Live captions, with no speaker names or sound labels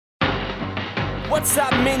What's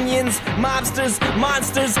up, minions, mobsters,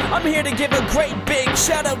 monsters? I'm here to give a great big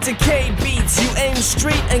shout out to Kbeats. You aim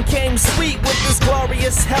street and came sweet with this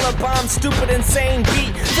glorious hella bomb, stupid, insane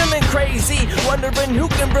beat. Feeling crazy, wondering who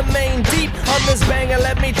can remain deep on this banger.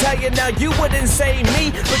 Let me tell you now, you wouldn't say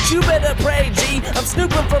me, but you better pray, G. I'm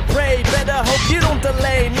snooping for prey, better hope you don't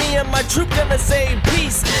delay. Me and my troop gonna save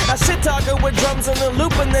peace. I shit talking with drums in a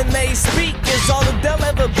loop and then they speak. Is all that they'll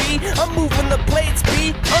ever be. I'm moving the plates,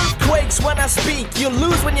 B. Earthquakes when I speak. You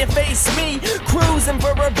lose when you face me. Cruising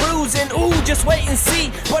for a bruise and ooh, just wait and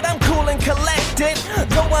see. But I'm cool and collected.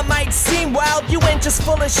 Though I might seem wild, you ain't just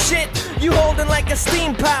full of shit. You holding like a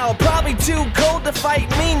steam pile. Probably too cold to fight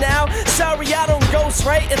me now. Sorry, I don't ghost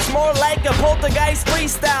right. It's more like a poltergeist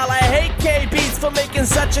freestyle. I hate Kbeats for making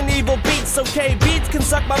such an evil beat. So Kbeats can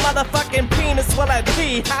suck my motherfucking penis while I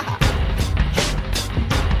pee.